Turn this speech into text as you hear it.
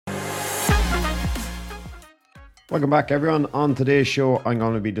Welcome back, everyone. On today's show, I'm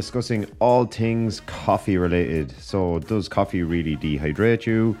going to be discussing all things coffee related. So, does coffee really dehydrate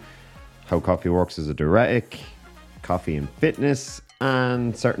you? How coffee works as a diuretic, coffee and fitness,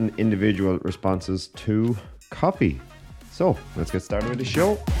 and certain individual responses to coffee. So, let's get started with the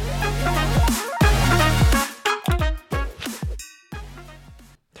show.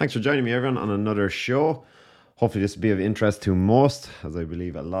 Thanks for joining me, everyone, on another show. Hopefully, this will be of interest to most, as I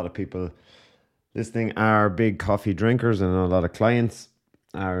believe a lot of people listening are big coffee drinkers, and a lot of clients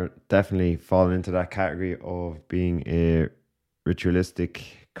are definitely falling into that category of being a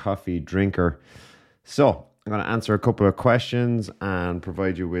ritualistic coffee drinker. So I'm going to answer a couple of questions and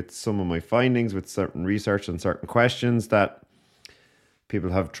provide you with some of my findings with certain research and certain questions that people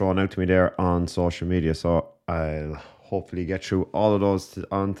have thrown out to me there on social media. So I'll hopefully get through all of those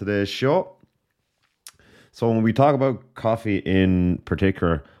on today's show. So when we talk about coffee in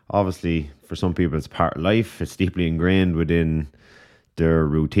particular, obviously for some people it's part of life. It's deeply ingrained within their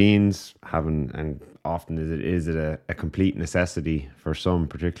routines, and often is it a complete necessity for some,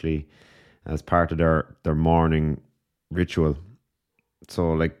 particularly as part of their morning ritual.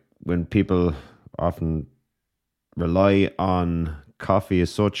 So like when people often rely on coffee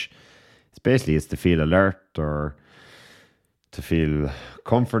as such, it's to feel alert or to feel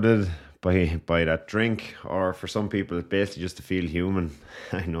comforted by that drink, or for some people it's basically just to feel human.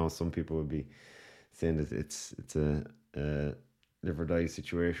 I know some people would be saying that it's a live or die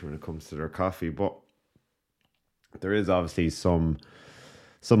situation when it comes to their coffee, but there is obviously some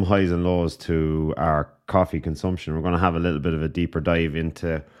highs and lows to our coffee consumption. We're going to have a little bit of a deeper dive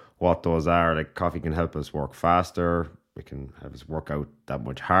into what those are. Like, coffee can help us work faster, it can help us work out that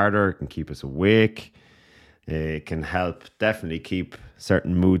much harder, it can keep us awake. It can help definitely keep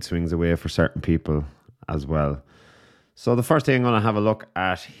certain mood swings away for certain people as well. So the first thing I'm going to have a look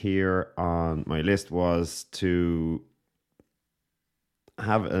at here on my list was to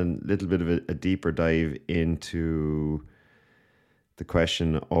have a little bit of a deeper dive into the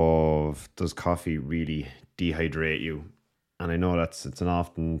question of, does coffee really dehydrate you? And I know it's an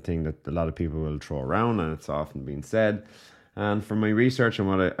often thing that a lot of people will throw around, and it's often been said. And from my research and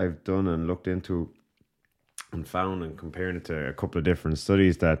what I've done and looked into and found, and comparing it to a couple of different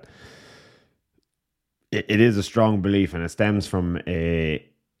studies, that it is a strong belief, and it stems from a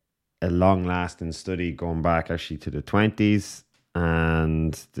long-lasting study going back actually to the 20s,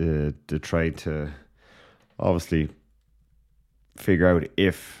 and they tried to obviously figure out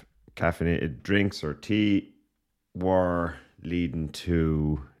if caffeinated drinks or tea were leading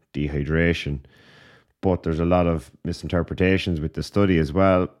to dehydration. But there's a lot of misinterpretations with the study as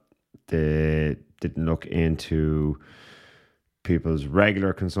well. They didn't look into people's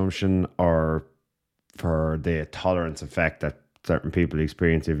regular consumption or for the tolerance effect that certain people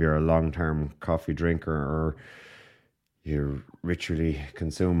experience if you're a long-term coffee drinker, or you ritually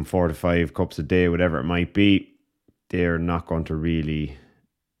consume 4 to 5 cups a day, whatever it might be. They're not going to really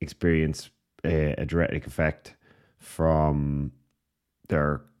experience a diuretic effect from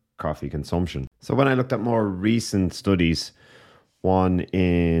their coffee consumption. So when I looked at more recent studies, one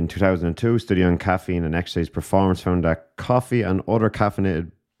in 2002, study on caffeine and exercise performance, found that coffee and other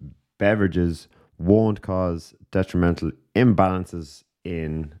caffeinated beverages won't cause detrimental imbalances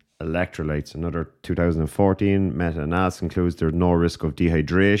in electrolytes. Another 2014 meta-analysis concludes there's no risk of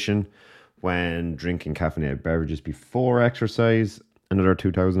dehydration when drinking caffeinated beverages before exercise. Another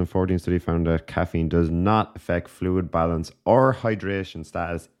 2014 study found that caffeine does not affect fluid balance or hydration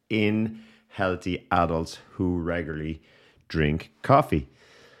status in healthy adults who regularly drink coffee.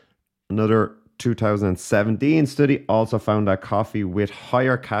 Another 2017 study also found that coffee with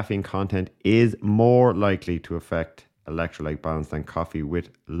higher caffeine content is more likely to affect electrolyte balance than coffee with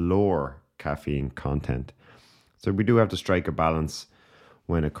lower caffeine content. So we do have to strike a balance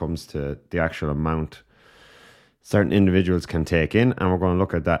when it comes to the actual amount certain individuals can take in, and we're going to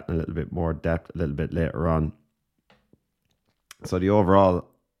look at that in a little bit more depth a little bit later on. So the overall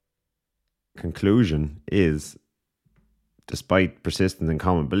conclusion is, despite persistent and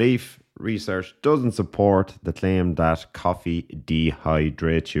common belief, research doesn't support the claim that coffee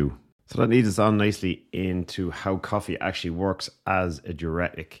dehydrates you. So that leads us on nicely into how coffee actually works as a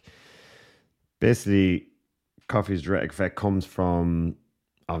diuretic. Basically, coffee's diuretic effect comes from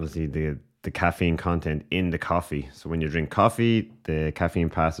obviously the caffeine content in the coffee. So when you drink coffee, the caffeine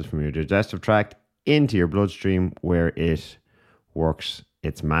passes from your digestive tract into your bloodstream, where it works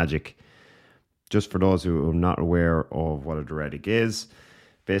its magic. Just for those who are not aware of what a diuretic is,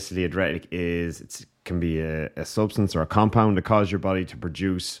 basically a diuretic can be a substance or a compound that causes your body to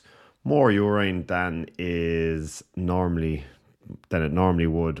produce more urine than is normally than it normally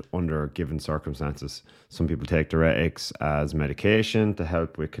would under given circumstances. Some people take diuretics as medication to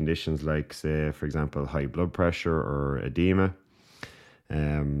help with conditions like, say, for example, high blood pressure or edema.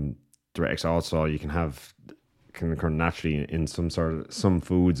 Diuretics also can occur naturally in some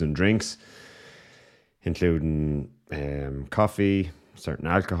foods and drinks, including coffee, certain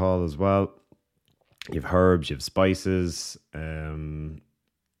alcohol as well. You have herbs, you have spices,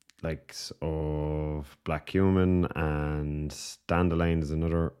 like of black cumin, and dandelion is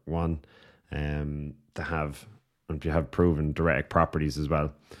another one, to have proven diuretic properties as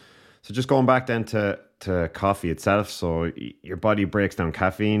well. So just going back then to coffee itself. So your body breaks down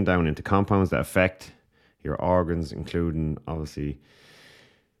caffeine down into compounds that affect your organs, including obviously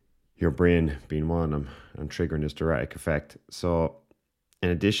your brain being one of them, and triggering this diuretic effect. So in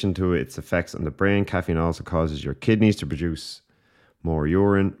addition to its effects on the brain, caffeine also causes your kidneys to produce more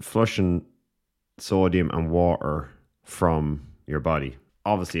urine, flushing sodium and water from your body.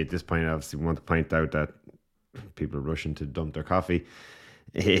 Obviously, at this point, we want to point out that people are rushing to dump their coffee.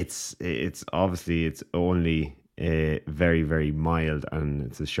 It's only a very, very mild, and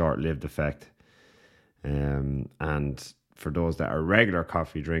it's a short-lived effect. And for those that are regular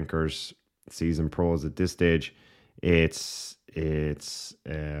coffee drinkers, seasoned pros at this stage, its effects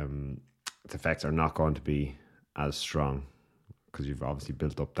are not going to be as strong, because you've obviously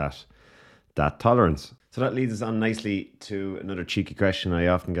built up that tolerance. So that leads us on nicely to another cheeky question I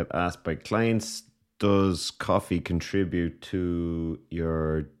often get asked by clients. Does coffee contribute to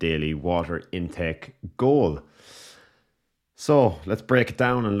your daily water intake goal? So let's break it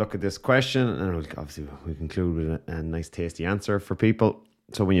down and look at this question, and we conclude with a nice tasty answer for people.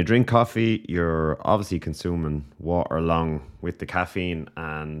 So when you drink coffee, you're obviously consuming water along with the caffeine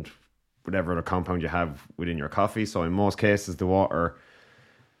and whatever other compound you have within your coffee. So in most cases, the water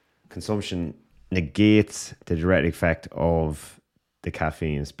consumption negates the diuretic effect of the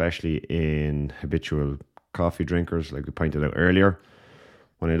caffeine, especially in habitual coffee drinkers, like we pointed out earlier.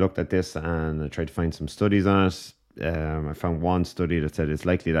 When I looked at this and I tried to find some studies on it, I found one study that said it's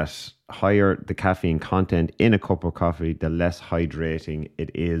likely that higher the caffeine content in a cup of coffee, the less hydrating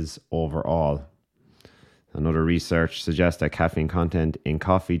it is overall. Another research suggests that caffeine content in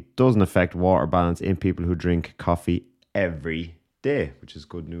coffee doesn't affect water balance in people who drink coffee every day, which is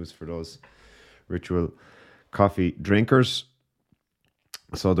good news for those ritual coffee drinkers.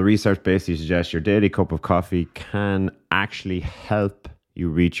 So the research basically suggests your daily cup of coffee can actually help you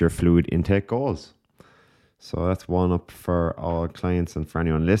reach your fluid intake goals. So that's one up for all clients and for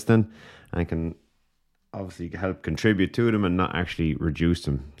anyone listening, and can obviously help contribute to them and not actually reduce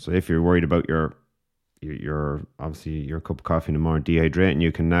them. So if you're worried about your obviously your cup of coffee in the morning dehydrating,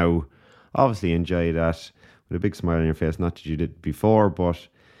 you can now obviously enjoy that with a big smile on your face. Not that you did before, but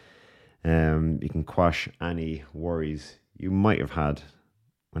you can quash any worries you might have had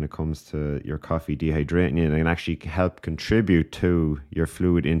when it comes to your coffee dehydrating you, and it can actually help contribute to your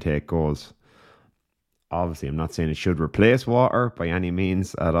fluid intake goals. Obviously, I'm not saying it should replace water by any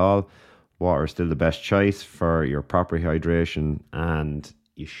means at all. Water is still the best choice for your proper hydration, and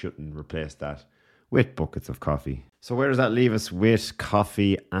you shouldn't replace that with buckets of coffee. So where does that leave us with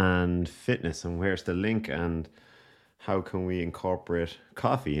coffee and fitness, and where's the link, and how can we incorporate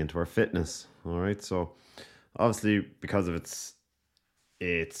coffee into our fitness? All right, so obviously because of its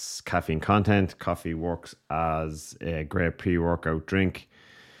caffeine content, coffee works as a great pre-workout drink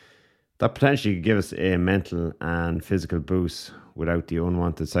that potentially could give us a mental and physical boost without the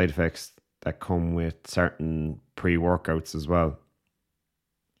unwanted side effects that come with certain pre-workouts as well.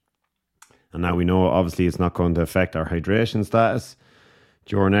 And now we know obviously it's not going to affect our hydration status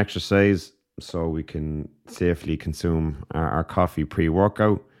during exercise, so we can safely consume our coffee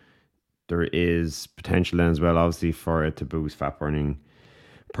pre-workout. There is potential then as well, obviously, for it to boost fat burning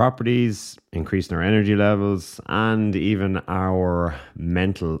properties, increasing our energy levels, and even our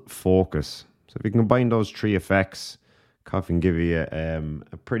mental focus. So if you combine those three effects, coffee can give you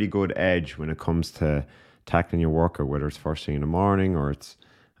a pretty good edge when it comes to tackling your workout, whether it's first thing in the morning or it's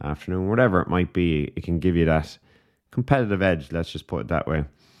afternoon, whatever it might be. It can give you that competitive edge, let's just put it that way.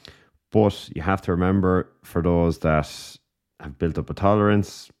 But you have to remember, for those that have built up a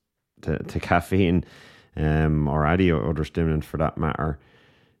tolerance to caffeine, or any other stimulant for that matter,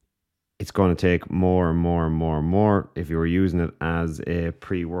 it's going to take more and more and more and more. If you were using it as a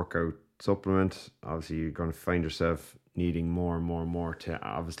pre-workout supplement, obviously you're going to find yourself needing more and more and more to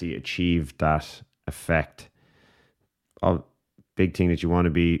obviously achieve that effect. A big thing that you want to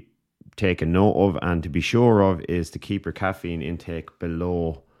be taking note of and to be sure of is to keep your caffeine intake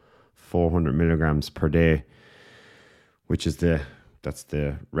below 400 milligrams per day, which is that's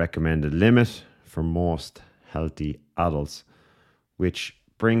the recommended limit for most healthy adults. which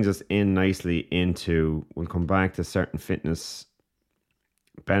brings us in nicely into, we'll come back to certain fitness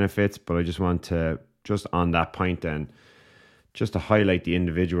benefits, but I just want to, just on that point then, just to highlight the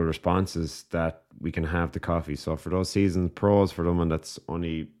individual responses that we can have to coffee. So for those seasoned pros, for someone that's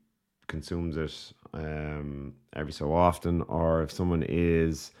only consumes it every so often, or if someone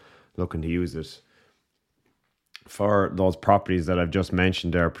is looking to use it for those properties that I've just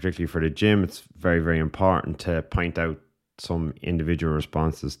mentioned there, particularly for the gym, it's very, very important to point out some individual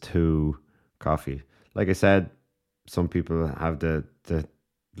responses to coffee. Like I said, some people have the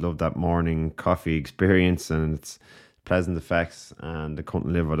love that morning coffee experience and its pleasant effects, and they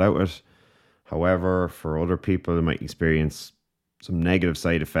couldn't live without it. However, for other people, they might experience some negative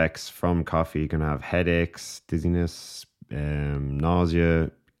side effects from coffee. You can have headaches, dizziness, nausea,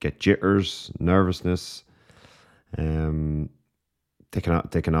 get jitters, nervousness. They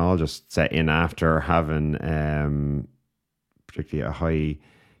can all just set in after having particularly a high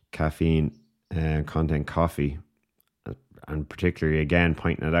caffeine content coffee, and particularly again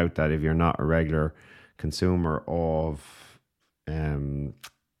pointing it out that if you're not a regular consumer of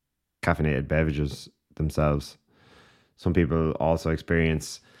caffeinated beverages themselves, some people also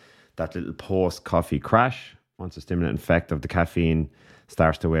experience that little post coffee crash once the stimulant effect of the caffeine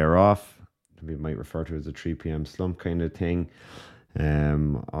starts to wear off. We might refer to it as a 3 p.m. slump kind of thing,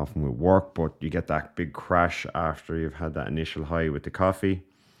 often with work, but you get that big crash after you've had that initial high with the coffee.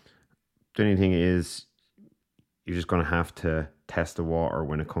 The only thing is, you're just going to have to test the water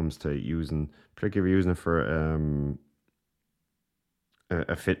when it comes to using, particularly if you're using it for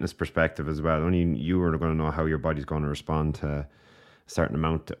a fitness perspective as well. Only you are going to know how your body's going to respond to a certain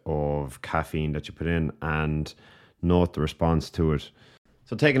amount of caffeine that you put in, and note the response to it.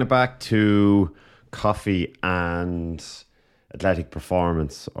 So taking it back to coffee and athletic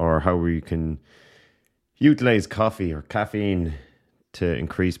performance, or how we can utilize coffee or caffeine to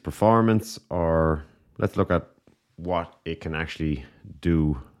increase performance, or let's look at what it can actually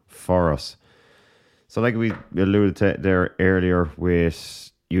do for us. So like we alluded to there earlier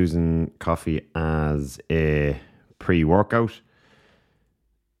with using coffee as a pre-workout,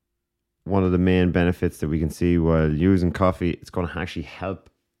 one of the main benefits that we can see while using coffee, it's going to actually help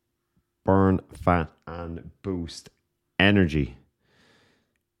burn fat and boost energy.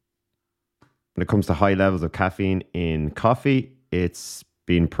 When it comes to high levels of caffeine in coffee, it's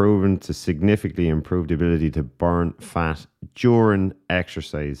been proven to significantly improve the ability to burn fat during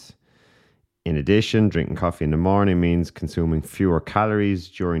exercise. In addition, drinking coffee in the morning means consuming fewer calories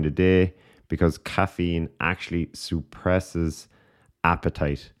during the day, because caffeine actually suppresses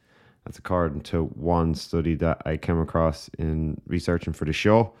appetite. That's according to one study that I came across in researching for the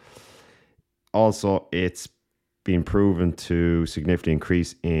show. Also, it's been proven to significantly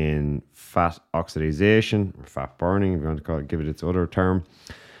increase in fat oxidation, or fat burning, if you want to give it its other term,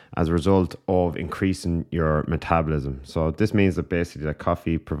 as a result of increasing your metabolism. So this means that basically that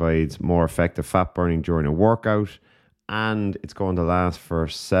coffee provides more effective fat burning during a workout, and it's going to last for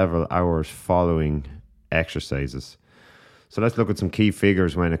several hours following exercises. So let's look at some key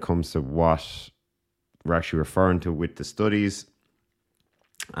figures when it comes to what we're actually referring to with the studies,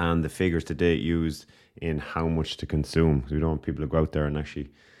 and the figures to date used in how much to consume. Because we don't want people to go out there and actually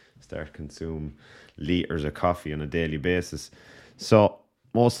start consume liters of coffee on a daily basis. So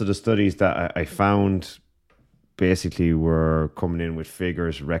most of the studies that I found basically were coming in with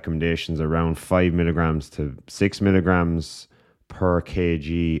figures, recommendations around 5 milligrams to 6 milligrams per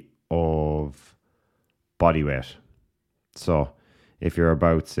kg of body weight. So if you're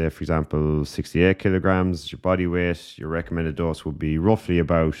about, say, for example, 68 kilograms, your body weight, your recommended dose would be roughly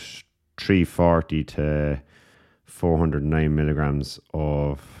about 340 to 409 milligrams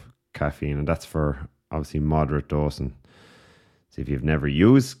of caffeine. And that's for obviously moderate dosing. So if you've never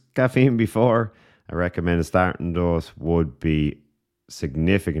used caffeine before, I recommend a starting dose would be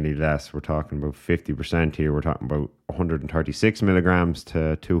significantly less. We're talking about 50% here. We're talking about 136 milligrams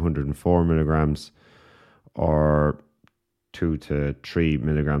to 204 milligrams, or 2 to 3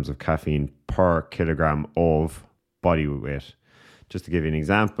 milligrams of caffeine per kilogram of body weight. Just to give you an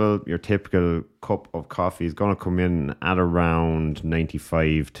example, your typical cup of coffee is going to come in at around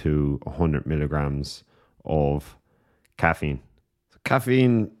 95 to 100 milligrams of caffeine. So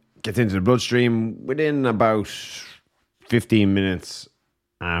caffeine gets into the bloodstream within about 15 minutes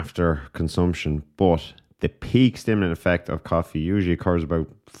after consumption, but the peak stimulant effect of coffee usually occurs about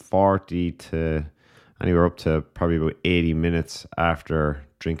 40 to anywhere up to probably about 80 minutes after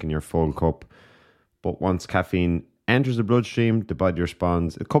drinking your full cup. But once caffeine enters the bloodstream, the body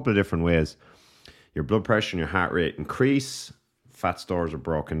responds a couple of different ways. Your blood pressure and your heart rate increase, fat stores are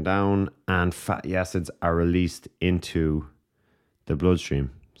broken down, and fatty acids are released into the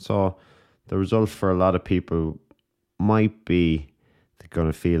bloodstream. So the result for a lot of people might be they're going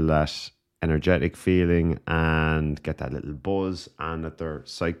to feel that energetic feeling and get that little buzz, and that they're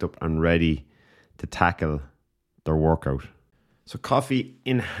psyched up and ready to tackle their workout. So coffee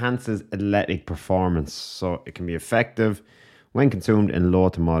enhances athletic performance. So it can be effective when consumed in low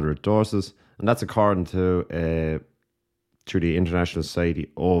to moderate doses. And that's according to through the International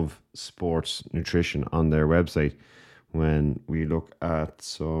Society of Sports Nutrition on their website. When we look at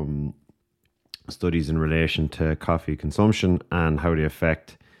some studies in relation to coffee consumption and how they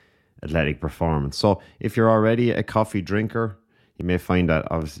affect athletic performance. So if you're already a coffee drinker, you may find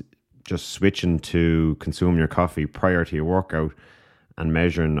that obviously just switching to consume your coffee prior to your workout and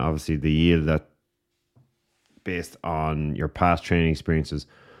measuring obviously the yield that based on your past training experiences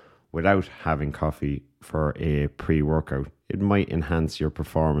without having coffee for a pre-workout, it might enhance your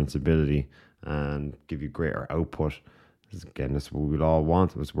performance ability and give you greater output. Again, that's what we'll all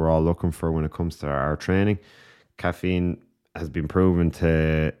want, what we're all looking for when it comes to our training. Caffeine has been proven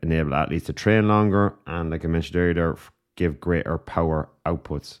to enable athletes to train longer and, like I mentioned earlier, give greater power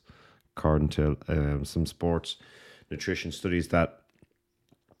outputs, according to some sports nutrition studies that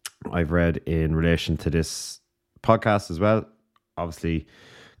I've read in relation to this podcast as well. Obviously,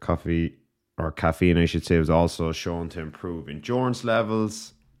 coffee, or caffeine I should say, was also shown to improve endurance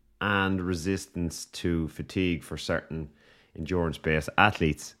levels and resistance to fatigue for certain endurance-based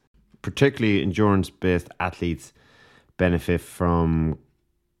athletes. Particularly endurance-based athletes benefit from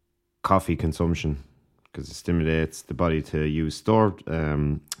coffee consumption because it stimulates the body to use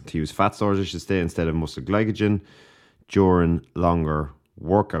fat stores, I should say, instead of muscle glycogen during longer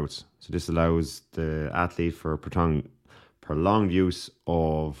workouts. So this allows the athlete for prolonged use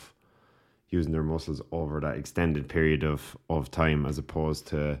of using their muscles over that extended period of time, as opposed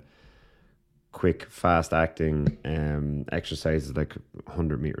to quick, fast-acting exercises like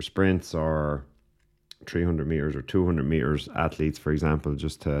 100-meter sprints or 300 meters or 200 meters athletes, for example,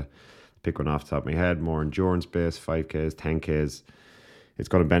 just to pick one off the top of my head. More endurance-based, 5Ks, 10Ks. It's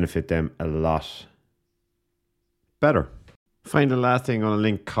going to benefit them a lot better. Finally, the last thing I'm going to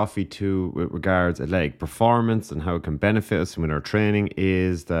link coffee to with regards to athletic performance and how it can benefit us with our training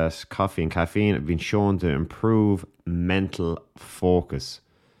is that coffee and caffeine have been shown to improve mental focus.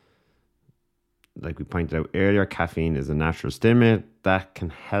 Like we pointed out earlier, caffeine is a natural stimulant that can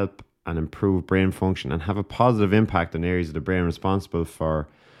help and improve brain function and have a positive impact on areas of the brain responsible for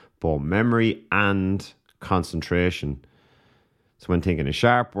both memory and concentration. So when thinking is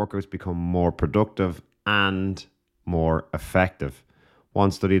sharp, workouts become more productive and more effective.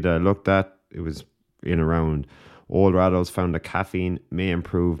 One study that I looked at, it was in around older adults, found that caffeine may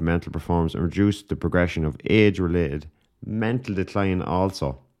improve mental performance and reduce the progression of age-related mental decline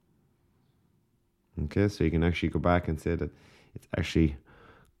also. Okay, so you can actually go back and say that it's actually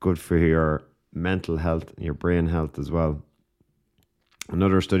good for your mental health and your brain health as well.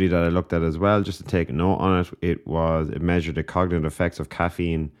 Another study that I looked at as well, just to take a note on it, it measured the cognitive effects of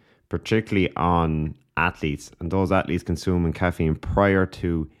caffeine, particularly on athletes, and those athletes consuming caffeine prior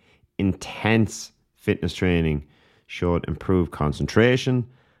to intense fitness training showed improved concentration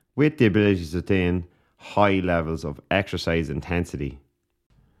with the ability to sustain high levels of exercise intensity.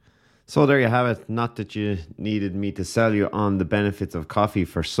 So there you have it. Not that you needed me to sell you on the benefits of coffee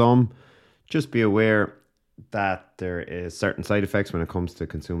for some. Just be aware that there is certain side effects when it comes to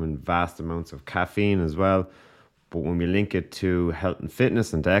consuming vast amounts of caffeine as well. But when we link it to health and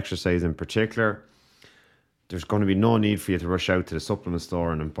fitness and to exercise in particular, there's going to be no need for you to rush out to the supplement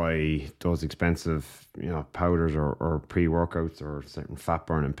store and buy those expensive, powders or pre-workouts or certain fat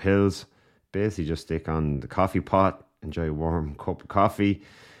burning pills. Basically just stick on the coffee pot, enjoy a warm cup of coffee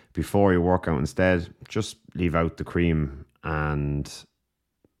before you work out instead. Just leave out the cream and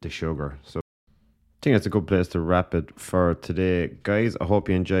the sugar. So I think that's a good place to wrap it for today, guys. I hope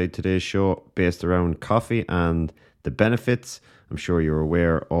you enjoyed today's show based around coffee and the benefits. I'm sure you're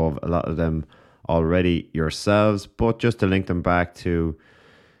aware of a lot of them already yourselves, but just to link them back to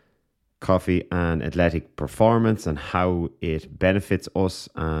coffee and athletic performance and how it benefits us,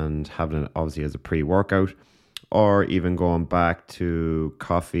 and having it obviously as a pre-workout, or even going back to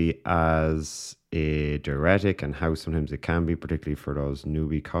coffee as a diuretic and how sometimes it can be, particularly for those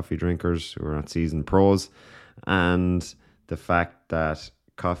newbie coffee drinkers who are not seasoned pros, and the fact that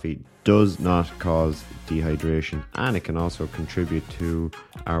coffee does not cause dehydration and it can also contribute to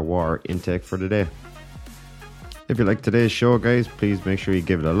our water intake for the day. If you like today's show, guys, please make sure you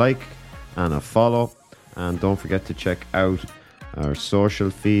give it a like and a follow, and don't forget to check out our social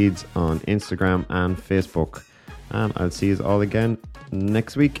feeds on Instagram and Facebook. And I'll see you all again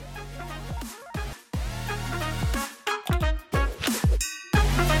next week.